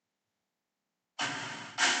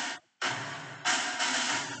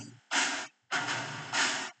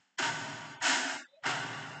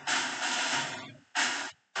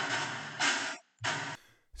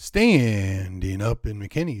Standing up in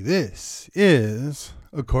McKinney, this is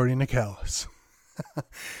According to Callus.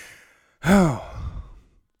 Oh,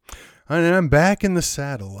 and I'm back in the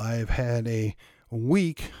saddle. I've had a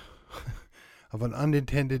week of an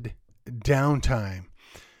unintended downtime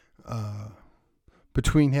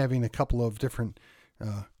between having a couple of different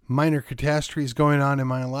minor catastrophes going on in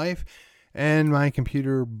my life and my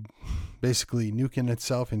computer basically nuking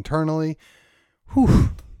itself internally. Whew.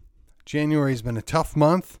 January's been a tough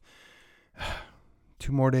month.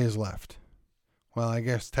 2 more days left. Well, I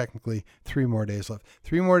guess technically 3 more days left.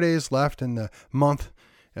 3 more days left in the month,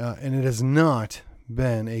 and it has not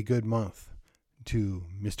been a good month to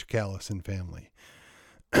Mr. Callus and family.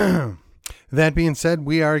 That being said,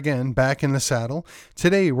 we are again back in the saddle.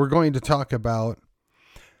 Today we're going to talk about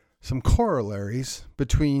some corollaries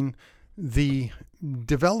between the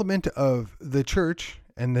development of the church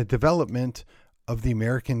and the development of the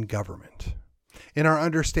American government and our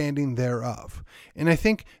understanding thereof. And I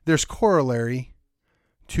think there's corollary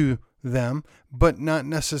to them, but not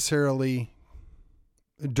necessarily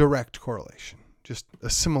a direct correlation, just a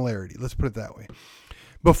similarity. Let's put it that way.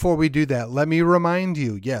 Before we do that, let me remind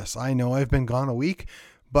you, yes, I know I've been gone a week,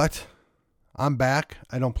 but I'm back.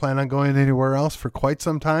 I don't plan on going anywhere else for quite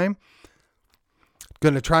some time.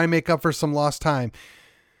 Going to try and make up for some lost time.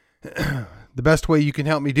 The best way you can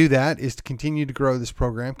help me do that is to continue to grow this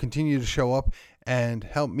program, continue to show up, and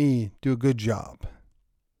help me do a good job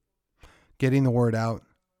getting the word out,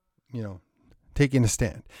 taking a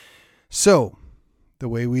stand. So the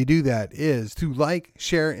way we do that is to like,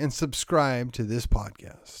 share, and subscribe to this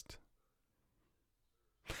podcast.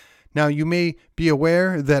 Now, you may be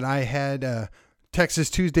aware that I had a Texas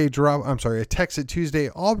Tuesday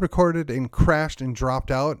all recorded and crashed and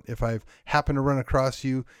dropped out. If I've happened to run across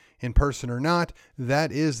you in person or not,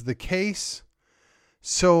 that is the case.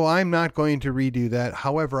 So I'm not going to redo that.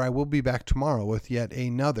 However, I will be back tomorrow with yet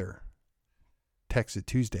another Texas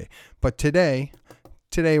Tuesday. But today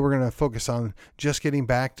we're going to focus on just getting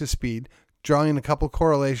back to speed, drawing a couple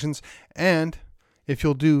correlations, and if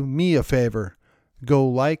you'll do me a favor, go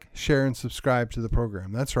like, share, and subscribe to the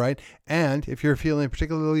program. That's right. And if you're feeling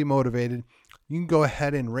particularly motivated, you can go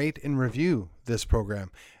ahead and rate and review this program.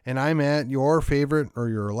 And I'm at your favorite or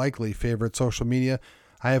your likely favorite social media.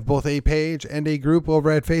 I have both a page and a group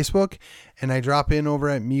over at Facebook, and I drop in over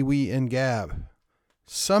at MeWe and Gab.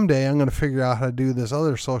 Someday I'm going to figure out how to do this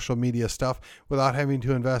other social media stuff without having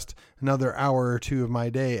to invest another hour or 2 of my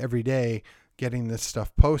day every day getting this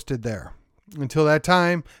stuff posted there. Until that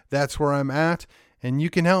time, that's where I'm at, and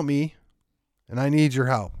you can help me. And I need your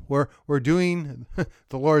help. We're doing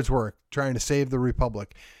the Lord's work, trying to save the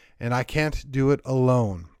Republic. And I can't do it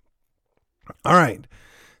alone. All right.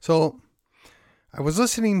 So I was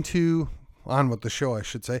listening to, on with the show, I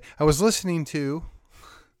should say. I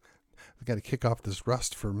got to kick off this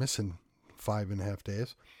rust for missing 5.5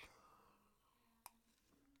 days.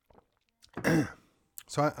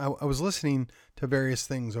 So I was listening to various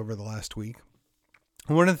things over the last week.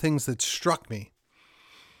 One of the things that struck me,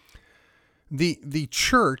 the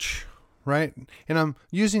church, right? And I'm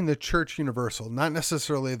using the church universal, not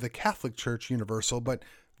necessarily the Catholic Church universal, but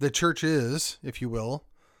the church is, if you will,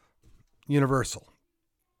 universal.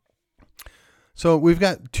 So we've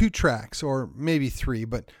got 2 tracks, or maybe 3,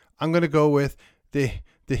 but I'm going to go with the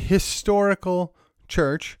historical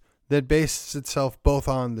church that bases itself both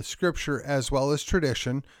on the scripture as well as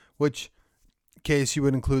tradition, which case you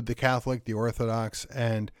would include the Catholic, the Orthodox,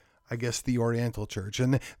 and I guess the Oriental Church.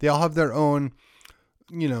 And they all have their own,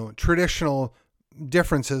 traditional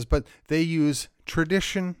differences, but they use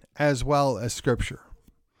tradition as well as scripture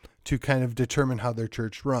to kind of determine how their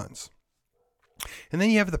church runs. And then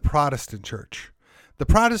you have the Protestant Church. The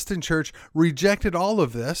Protestant Church rejected all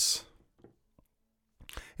of this,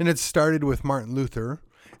 and it started with Martin Luther,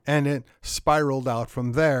 and it spiraled out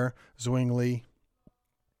from there. Zwingli,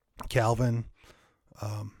 Calvin,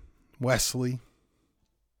 Wesley.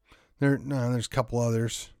 There's a couple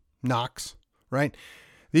others. Knox, right?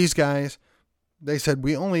 These guys, they said,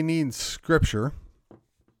 we only need scripture,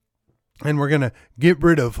 and we're going to get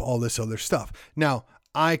rid of all this other stuff. Now,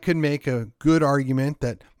 I could make a good argument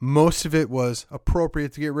that most of it was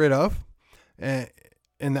appropriate to get rid of, and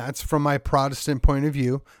that's from my Protestant point of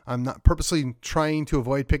view. I'm not purposely trying to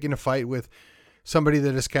avoid picking a fight with somebody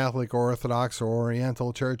that is Catholic or Orthodox or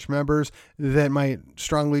Oriental Church members that might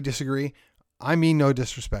strongly disagree. I mean no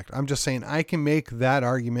disrespect. I'm just saying I can make that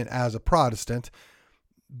argument as a Protestant,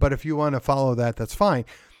 but if you want to follow that, that's fine.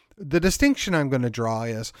 The distinction I'm going to draw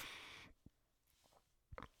is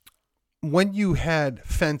when you had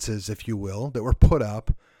fences, if you will, that were put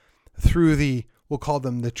up through the we'll call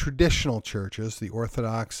them the traditional churches, the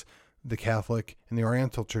Orthodox, the Catholic, and the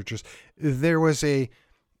Oriental churches, there was a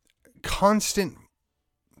constant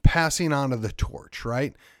passing on of the torch,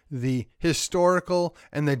 right? The historical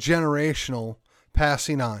and the generational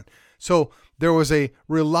passing on. So there was a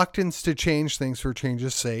reluctance to change things for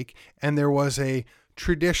change's sake, and there was a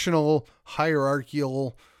traditional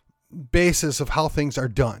hierarchical basis of how things are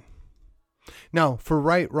done. Now, for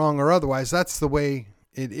right, wrong, or otherwise, that's the way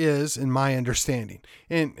it is in my understanding.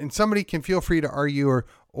 And somebody can feel free to argue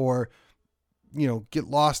or get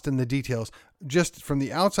lost in the details. Just from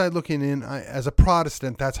the outside looking in, as a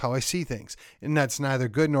Protestant, that's how I see things. And that's neither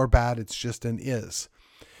good nor bad. It's just an is.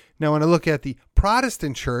 Now, when I look at the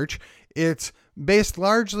Protestant church, it's based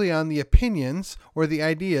largely on the opinions or the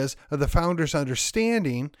ideas of the founders'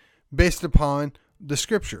 understanding based upon the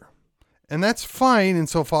Scripture. And that's fine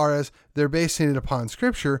insofar as they're basing it upon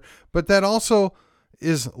Scripture, but that also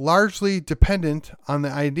is largely dependent on the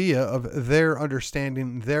idea of their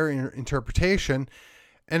understanding, their interpretation.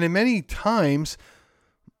 And in many times,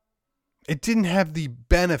 it didn't have the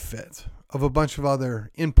benefit of a bunch of other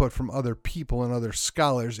input from other people and other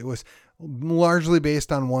scholars. It was largely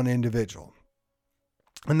based on one individual.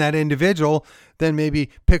 And that individual then maybe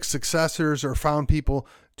picked successors or found people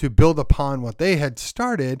to build upon what they had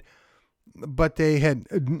started, but they had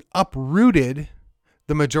uprooted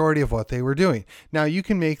the majority of what they were doing. Now, you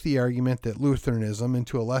can make the argument that Lutheranism, and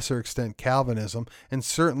to a lesser extent Calvinism, and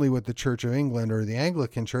certainly with the Church of England or the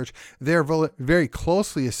Anglican Church, they're very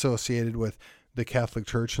closely associated with the Catholic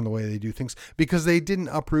Church and the way they do things, because they didn't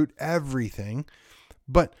uproot everything.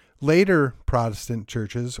 But later Protestant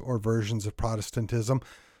churches or versions of Protestantism,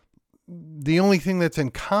 the only thing that's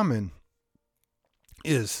in common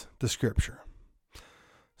is the Scripture.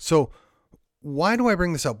 So why do I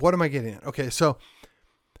bring this up? What am I getting at? Okay, so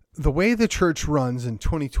the way the church runs in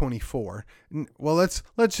 2024, well, let's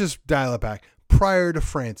just dial it back. Prior to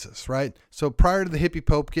Francis, right? So prior to the hippie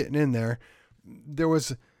pope getting in there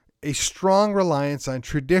was a strong reliance on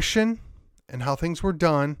tradition and how things were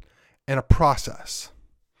done and a process.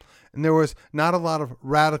 And there was not a lot of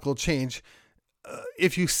radical change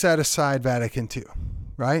if you set aside Vatican II,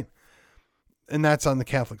 right? And that's on the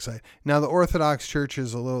Catholic side. Now, the Orthodox Church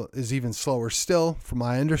is even slower still, from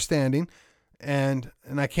my understanding, and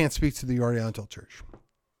I can't speak to the Oriental Church.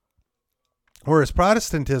 Whereas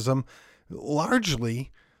Protestantism,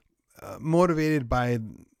 largely motivated by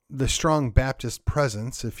the strong Baptist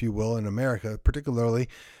presence, if you will, in America, particularly,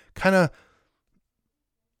 before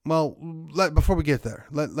we get there,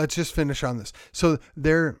 let's just finish on this. So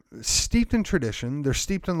they're steeped in tradition. They're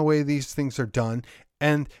steeped in the way these things are done.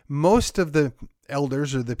 And most of the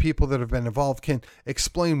elders or the people that have been involved can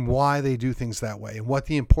explain why they do things that way and what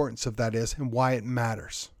the importance of that is and why it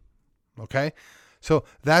matters. Okay? So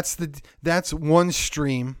that's one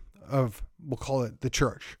stream of, we'll call it the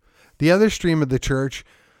church. The other stream of the church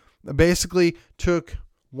basically took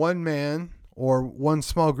one man or one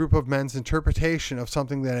small group of men's interpretation of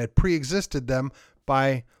something that had pre-existed them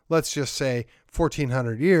by, let's just say,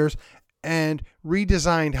 1400 years, and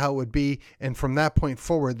redesigned how it would be. And from that point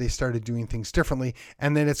forward, they started doing things differently.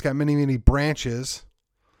 And then it's got many, many branches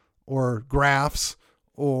or graphs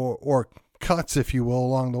or cuts, if you will,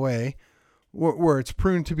 along the way, where it's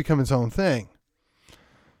pruned to become its own thing.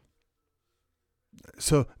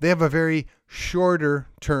 So they have a very shorter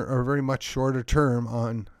term, or very much shorter term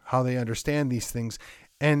on how they understand these things.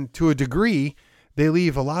 And to a degree, they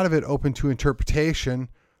leave a lot of it open to interpretation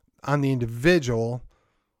on the individual,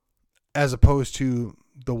 as opposed to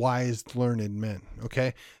the wise, learned men.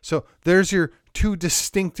 Okay. So there's your two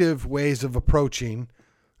distinctive ways of approaching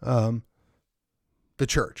the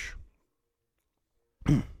church.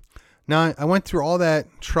 Now, I went through all that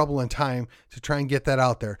trouble and time to try and get that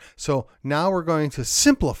out there. So now we're going to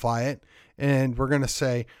simplify it, and we're going to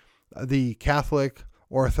say the Catholic,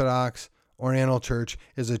 Orthodox, Oriental Church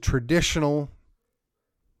is a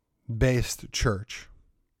traditional-based church.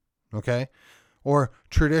 Okay? Or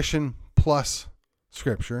tradition plus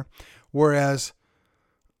Scripture, whereas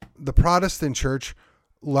the Protestant church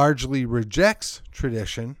largely rejects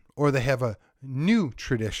tradition, or they have a new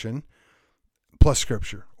tradition plus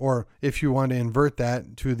Scripture. Or if you want to invert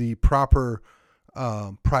that to the proper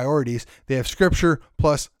priorities, they have Scripture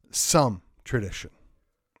plus some tradition.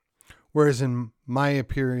 Whereas in my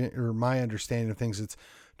opinion, or my understanding of things, it's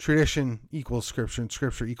tradition equals Scripture and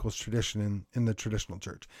Scripture equals tradition in the traditional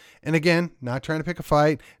church. And again, not trying to pick a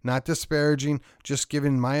fight, not disparaging, just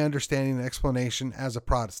giving my understanding and explanation as a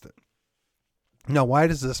Protestant. Now, why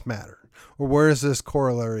does this matter? Or where does this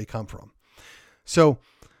corollary come from? So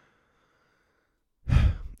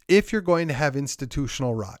if you're going to have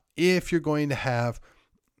institutional rot, if you're going to have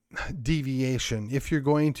deviation, if you're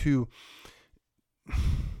going to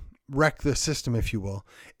wreck the system, if you will,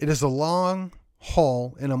 it is a long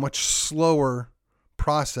haul and a much slower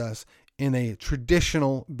process in a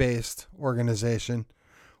traditional based organization.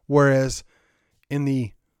 Whereas in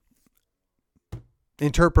the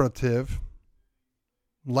interpretive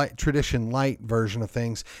tradition light version of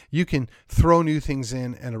things, you can throw new things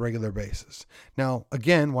in on a regular basis. Now,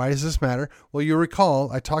 again, why does this matter? Well, you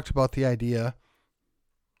recall I talked about the idea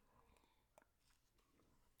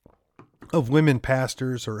of women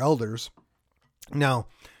pastors or elders. Now,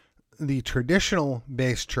 the traditional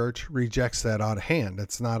based church rejects that out of hand.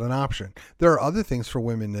 It's not an option. There are other things for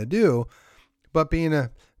women to do, but being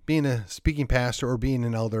a speaking pastor or being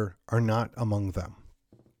an elder are not among them.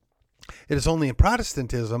 It is only in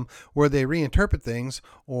Protestantism where they reinterpret things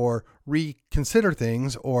or reconsider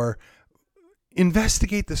things or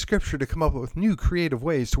investigate the scripture to come up with new creative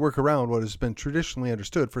ways to work around what has been traditionally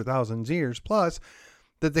understood for thousands of years plus,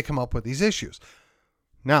 that they come up with these issues.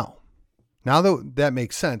 Now that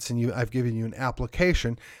makes sense and I've given you an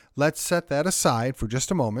application, let's set that aside for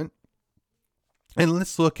just a moment and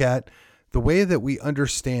let's look at the way that we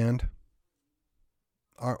understand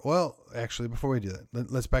actually, before we do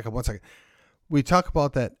that, let's back up 1 second. We talk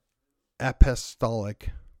about that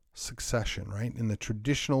apostolic succession, right? In the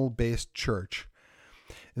traditional based church,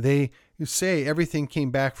 they say everything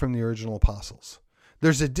came back from the original apostles.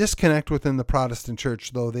 There's a disconnect within the Protestant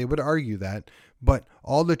church, though they would argue that, but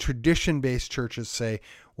all the tradition based churches say,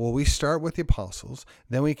 well, we start with the apostles,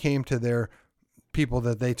 then we came to their people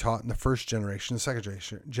that they taught in the first generation, the second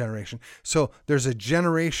generation. So there's a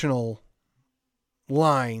generational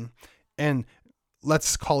line, and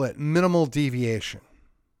let's call it minimal deviation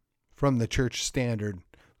from the church standard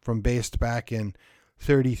from based back in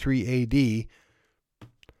 33 AD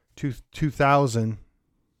to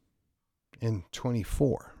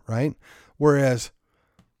 2024, right? Whereas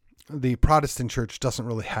the Protestant church doesn't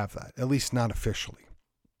really have that, at least not officially.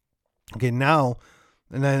 Okay, now,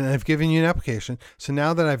 and then I've given you an application. So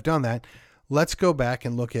now that I've done that, let's go back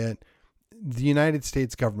and look at the United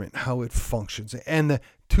States government, how it functions, and the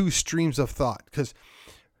two streams of thought. Because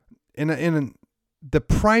the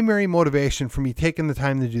primary motivation for me taking the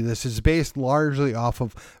time to do this is based largely off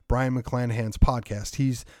of Brion McClanahans' podcast.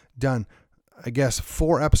 He's done, I guess,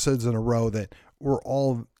 4 episodes in a row that were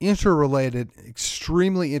all interrelated,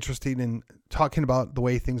 extremely interesting in talking about the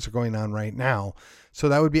way things are going on right now. So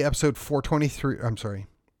that would be episode 423.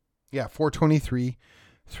 423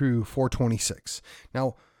 through 426.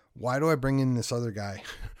 Now, why do I bring in this other guy?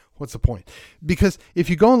 What's the point? Because if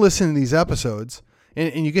you go and listen to these episodes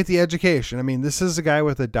and you get the education, I mean, this is a guy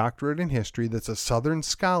with a doctorate in history that's a Southern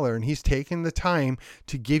scholar, and he's taken the time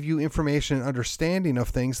to give you information and understanding of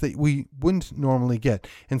things that we wouldn't normally get.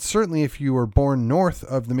 And certainly if you were born north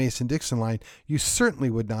of the Mason-Dixon line, you certainly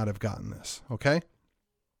would not have gotten this. Okay?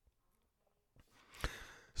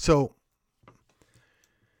 So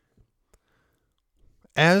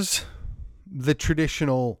as the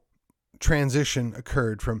traditional transition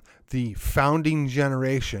occurred from the founding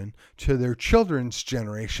generation to their children's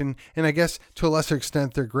generation, and I guess to a lesser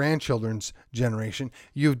extent their grandchildren's generation,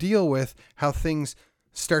 you deal with how things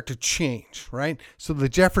start to change, right? So the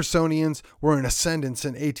Jeffersonians were in ascendance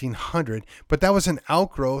in 1800, but that was an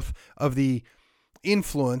outgrowth of the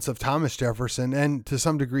influence of Thomas Jefferson and to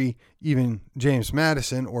some degree even James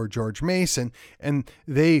Madison or George Mason, and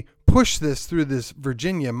they pushed this through this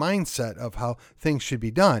Virginia mindset of how things should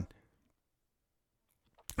be done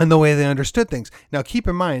and the way they understood things. Now, keep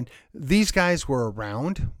in mind, these guys were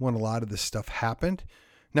around when a lot of this stuff happened.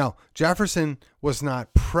 Now, Jefferson was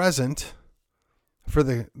not present for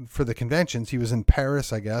the conventions. He was in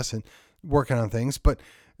Paris, I guess, and working on things, but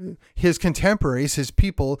his contemporaries, his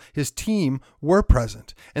people, his team were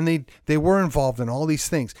present, and they were involved in all these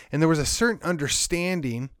things. And there was a certain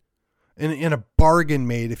understanding in a bargain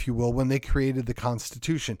made, if you will, when they created the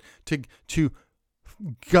Constitution to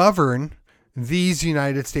govern these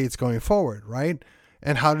United States going forward, right?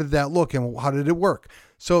 And how did that look and how did it work?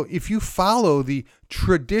 So if you follow the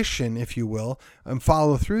tradition, if you will, and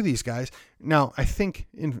follow through these guys, now I think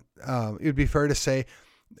it would be fair to say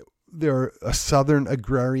they're a Southern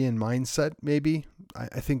agrarian mindset, maybe.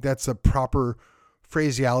 I think that's a proper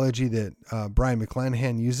phraseology that Brion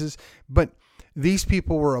McClanahan uses. But these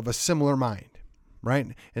people were of a similar mind, right?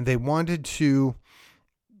 And they wanted to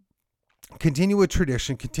continue with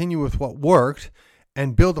tradition, continue with what worked,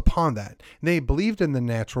 and build upon that. They believed in the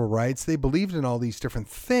natural rights. They believed in all these different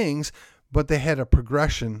things, but they had a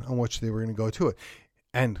progression on which they were going to go to it.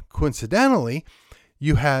 And coincidentally,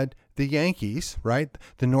 you had the Yankees, right?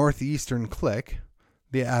 The Northeastern clique,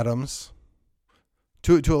 the Adams,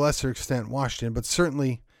 to a lesser extent Washington, but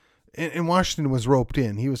certainly, and Washington was roped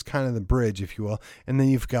in. He was kind of the bridge, if you will. And then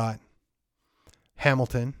you've got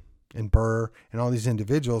Hamilton and Burr and all these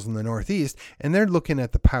individuals in the Northeast, and they're looking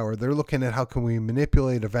at the power. They're looking at how can we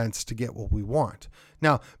manipulate events to get what we want.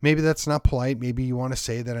 Now, maybe that's not polite. Maybe you want to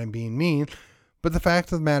say that I'm being mean. But the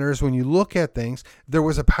fact of the matter is, when you look at things, there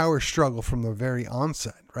was a power struggle from the very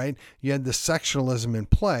onset, right? You had the sectionalism in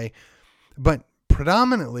play, but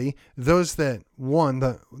predominantly those that won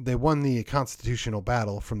the constitutional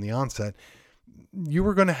battle from the onset. You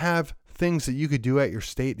were going to have things that you could do at your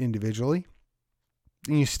state individually,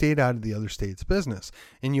 and you stayed out of the other state's business.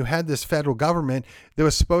 And you had this federal government that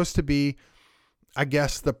was supposed to be, I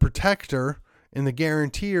guess, the protector and the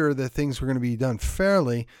guarantor that things were going to be done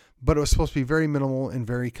fairly, but it was supposed to be very minimal and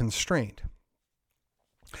very constrained.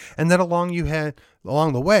 And then along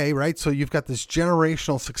the way, right? So you've got this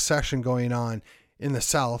generational succession going on in the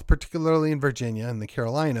South, particularly in Virginia and the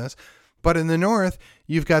Carolinas. But in the North,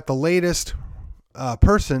 you've got the latest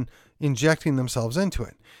person injecting themselves into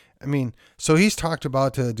it. I mean, so he's talked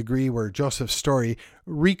about to a degree where Joseph Story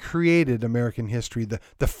recreated American history,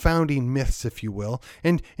 the founding myths, if you will.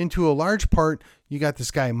 And into a large part, you got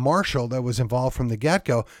this guy Marshall that was involved from the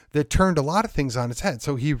get-go that turned a lot of things on its head.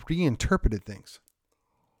 So he reinterpreted things.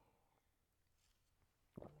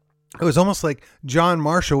 It was almost like John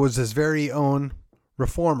Marshall was his very own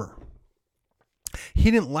reformer.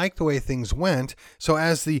 He didn't like the way things went. So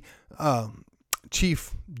as the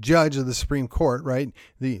chief judge of the Supreme Court, right?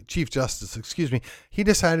 The chief justice, he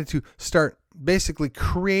decided to start basically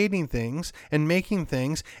creating things and making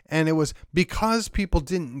things. And it was because people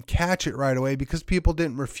didn't catch it right away, because people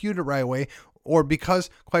didn't refute it right away, or because,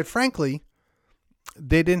 quite frankly,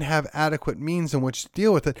 they didn't have adequate means in which to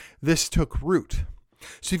deal with it. This took root.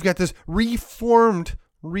 So you've got this reformed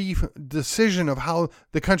decision of how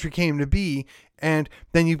the country came to be. And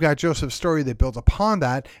then you've got Joseph Story that builds upon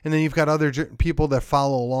that. And then you've got other people that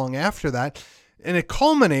follow along after that. And it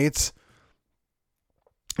culminates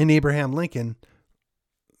in Abraham Lincoln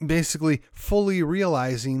basically fully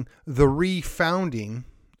realizing the refounding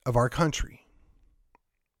of our country.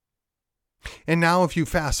 And now if you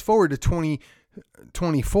fast forward to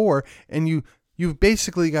 2024 and you've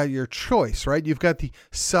basically got your choice, right? You've got the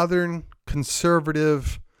Southern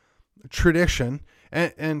conservative tradition.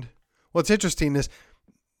 And what's interesting is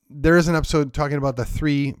there is an episode talking about the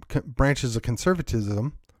three branches of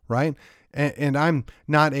conservatism, right? And I'm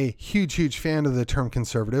not a huge fan of the term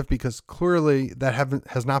conservative because clearly that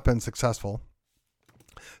has not been successful.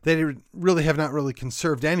 They really have not really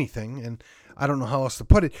conserved anything, and I don't know how else to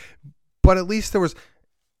put it. But at least there was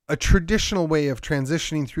a traditional way of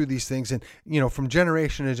transitioning through these things, and from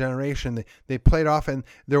generation to generation, they played off, and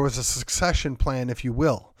there was a succession plan, if you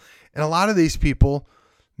will. And a lot of these people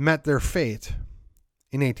met their fate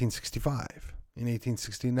in 1865, in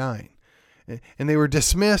 1869. And they were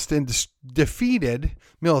dismissed and defeated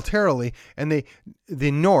militarily. And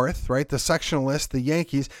the North, right, the sectionalists, the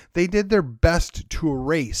Yankees, they did their best to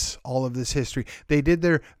erase all of this history. They did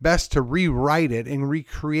their best to rewrite it and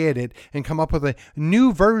recreate it and come up with a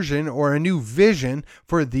new version or a new vision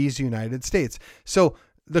for these United States. So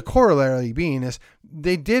the corollary being is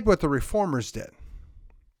they did what the reformers did.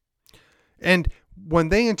 And when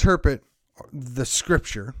they interpret the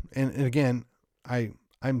scripture, and again,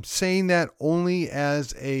 I'm saying that only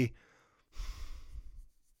as a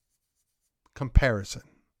comparison,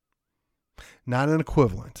 not an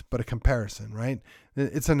equivalent, but a comparison, right?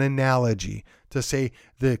 It's an analogy to say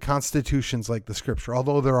the Constitution's like the scripture,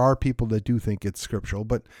 although there are people that do think it's scriptural,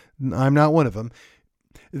 but I'm not one of them.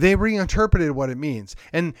 They reinterpreted what it means.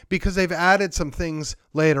 And because they've added some things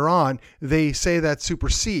later on, they say that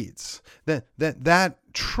supersedes, that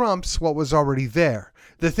trumps what was already there.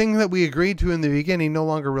 The thing that we agreed to in the beginning no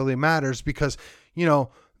longer really matters because,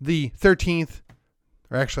 the 13th,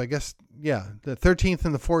 or actually, I guess, the 13th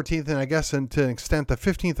and the 14th, and I guess to an extent the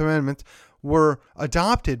 15th Amendment were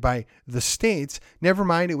adopted by the states. Never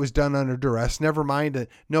mind it was done under duress. Never mind that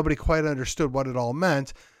nobody quite understood what it all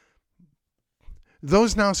meant.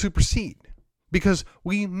 Those now supersede because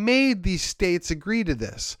we made these states agree to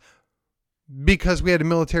this because we had a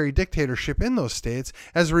military dictatorship in those states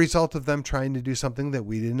as a result of them trying to do something that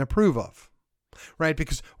we didn't approve of, right?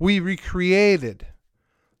 Because we recreated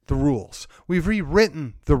the rules. We've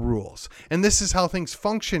rewritten the rules. And this is how things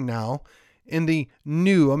function now in the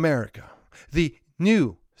new America, the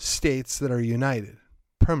new states that are united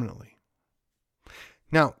permanently.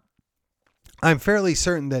 Now, I'm fairly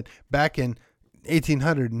certain that back in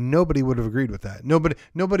 1800, nobody would have agreed with that.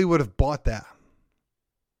 Nobody would have bought that.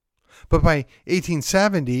 But by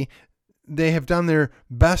 1870, they have done their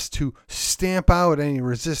best to stamp out any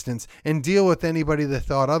resistance and deal with anybody that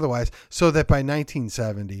thought otherwise, so that by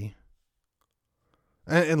 1970,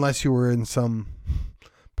 unless you were in some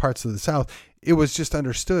parts of the South, it was just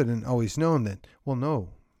understood and always known that, well, no,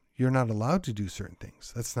 you're not allowed to do certain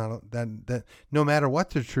things. That's not that no matter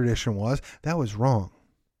what the tradition was, that was wrong.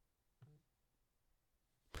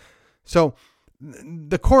 So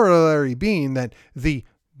the corollary being that the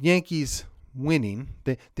Yankees winning,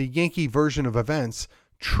 the Yankee version of events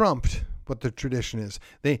trumped what the tradition is.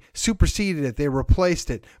 They superseded it. They replaced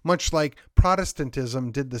it, much like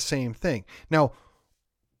Protestantism did the same thing. Now,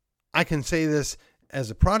 I can say this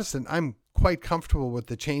as a Protestant, I'm quite comfortable with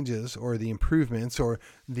the changes or the improvements or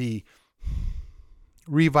the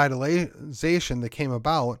revitalization that came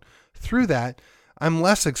about through that. I'm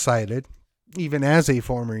less excited, even as a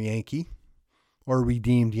former Yankee or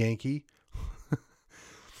redeemed Yankee.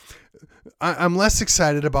 I'm less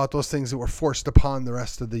excited about those things that were forced upon the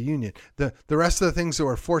rest of the Union. The rest of the things that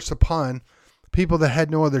were forced upon people that had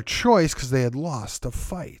no other choice because they had lost a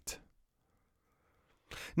fight.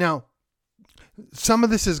 Now, some of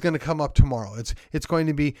this is going to come up tomorrow. It's going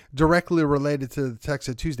to be directly related to the text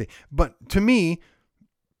of Tuesday. But to me,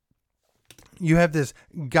 you have this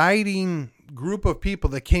guiding group of people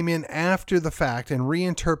that came in after the fact and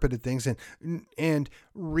reinterpreted things and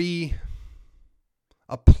reapplied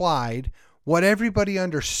what everybody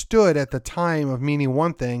understood at the time of meaning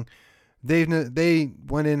one thing. They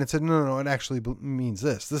went in and said, no, it actually means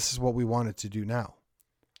this. This is what we wanted to do now.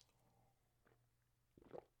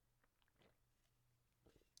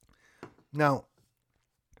 Now,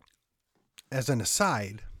 as an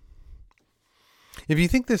aside, if you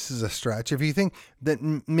think this is a stretch, if you think that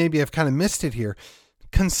maybe I've kind of missed it here,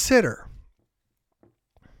 consider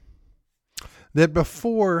that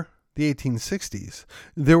before the 1860s,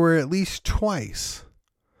 there were at least twice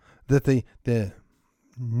that the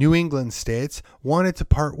New England states wanted to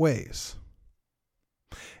part ways.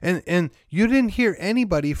 And you didn't hear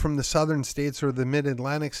anybody from the southern states or the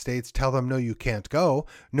mid-Atlantic states tell them, no, you can't go.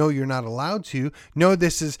 No, you're not allowed to. No,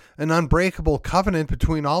 this is an unbreakable covenant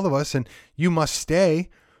between all of us and you must stay.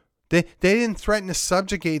 They didn't threaten to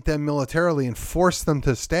subjugate them militarily and force them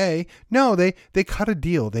to stay. No, they cut a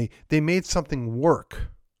deal. They made something work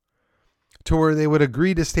to where they would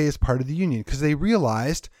agree to stay as part of the Union because they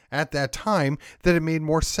realized at that time that it made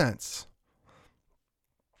more sense.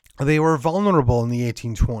 They were vulnerable in the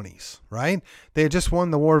 1820s, right? They had just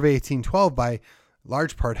won the War of 1812 by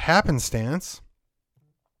large part happenstance.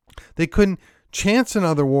 They couldn't chance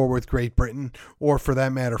another war with Great Britain or, for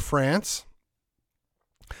that matter, France.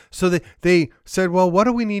 So they said, well, what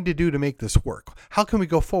do we need to do to make this work? How can we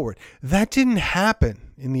go forward? That didn't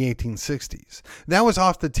happen in the 1860s. That was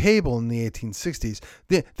off the table in the 1860s.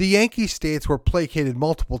 The Yankee states were placated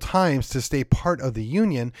multiple times to stay part of the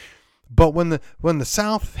Union. But when the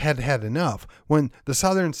South had enough, when the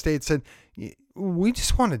Southern states said, we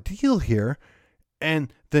just want a deal here,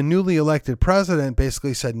 and the newly elected president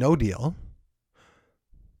basically said no deal,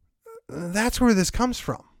 that's where this comes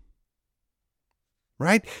from,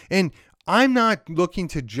 right? And I'm not looking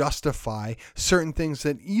to justify certain things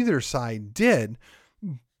that either side did,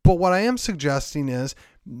 but what I am suggesting is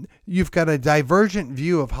you've got a divergent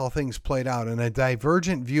view of how things played out and a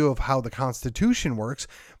divergent view of how the Constitution works,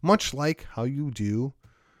 much like how you do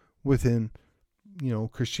within,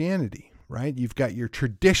 Christianity, right? You've got your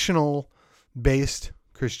traditional based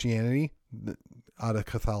Christianity out of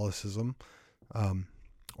Catholicism,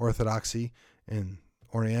 Orthodoxy, and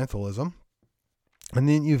Orientalism. And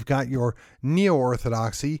then you've got your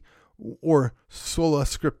neo-Orthodoxy or sola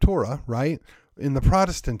scriptura, right? In the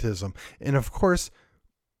Protestantism. And of course,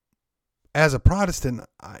 as a Protestant,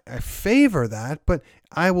 I favor that, but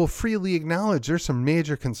I will freely acknowledge there's some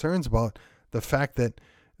major concerns about the fact that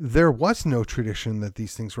there was no tradition that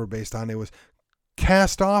these things were based on. It was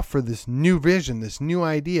cast off for this new vision, this new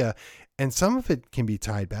idea, and some of it can be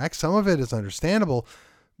tied back. Some of it is understandable,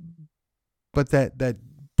 but that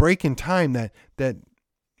break in time, that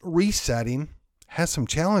resetting has some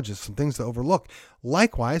challenges, some things to overlook.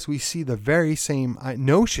 Likewise, we see the very same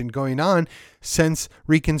notion going on since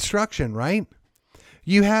Reconstruction, right?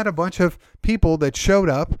 You had a bunch of people that showed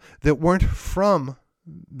up that weren't from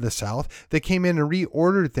the South that came in and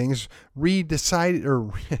reordered things, redecided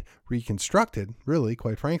or reconstructed, really,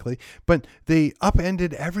 quite frankly, but they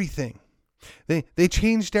upended everything. They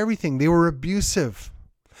changed everything. They were abusive.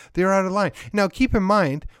 They were out of line. Now, keep in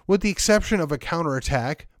mind, with the exception of a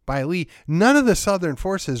counterattack by Lee, none of the Southern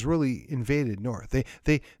forces really invaded North.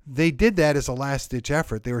 They did that as a last-ditch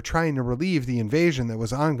effort. They were trying to relieve the invasion that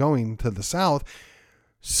was ongoing to the South.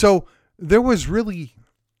 So there was really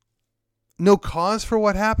no cause for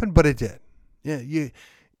what happened, but it did. Yeah,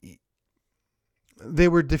 they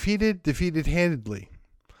were defeated handedly.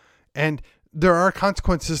 And there are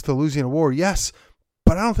consequences to losing a war, yes,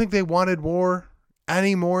 but I don't think they wanted war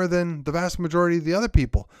any more than the vast majority of the other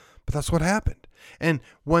people. But that's what happened. And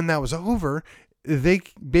when that was over, they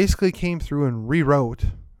basically came through and rewrote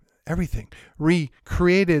everything,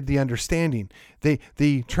 recreated the understanding.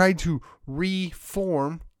 They tried to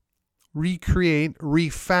reform, recreate,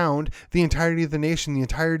 refound the entirety of the nation, the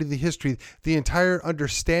entirety of the history, the entire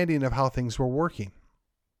understanding of how things were working.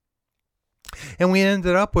 And we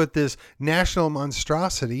ended up with this national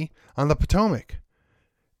monstrosity on the Potomac.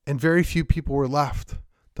 And very few people were left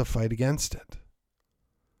to fight against it.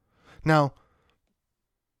 Now,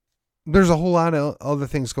 there's a whole lot of other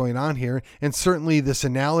things going on here. And certainly this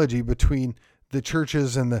analogy between the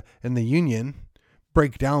churches and the Union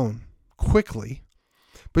break down quickly.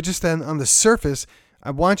 But just then on the surface, I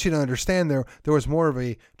want you to understand there was more of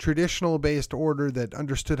a traditional based order that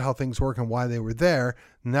understood how things work and why they were there.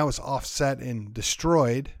 And that was offset and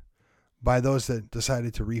destroyed by those that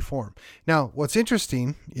decided to reform. Now, what's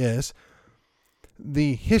interesting is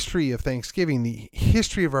the history of Thanksgiving, the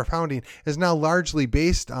history of our founding is now largely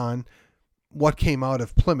based on what came out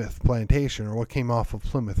of Plymouth Plantation or what came off of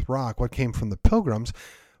Plymouth Rock, what came from the Pilgrims.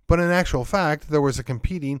 But in actual fact, there was a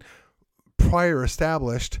competing prior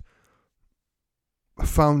established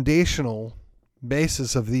foundational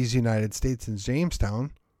basis of these United States in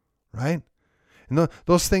Jamestown, right? And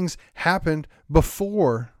those things happened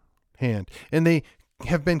beforehand, and they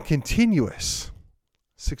have been continuous.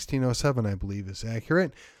 1607, I believe, is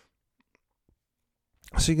accurate.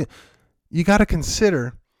 So you got to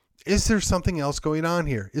consider, is there something else going on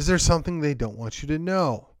here? Is there something they don't want you to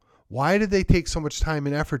know? Why did they take so much time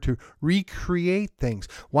and effort to recreate things?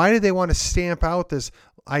 Why did they want to stamp out this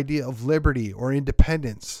idea of liberty or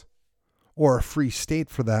independence or a free state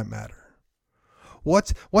for that matter?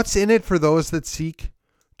 What's in it for those that seek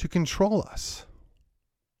to control us?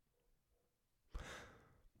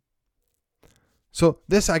 So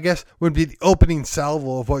this, I guess, would be the opening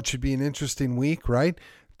salvo of what should be an interesting week, right?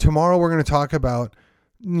 Tomorrow we're going to talk about,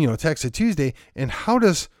 Texas Tuesday, and how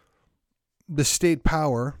does the state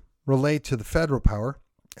power relate to the federal power,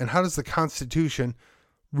 and how does the Constitution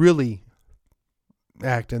really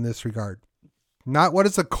act in this regard? Not what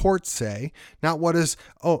does the court say, not what does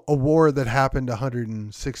a war that happened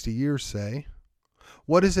 160 years say.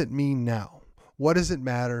 What does it mean now? What does it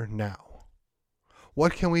matter now?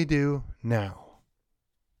 What can we do now?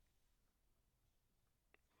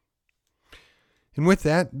 And with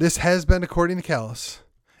that, this has been According to Callus,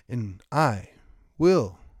 and I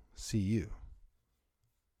will see you.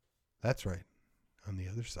 That's right, on the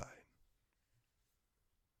other side.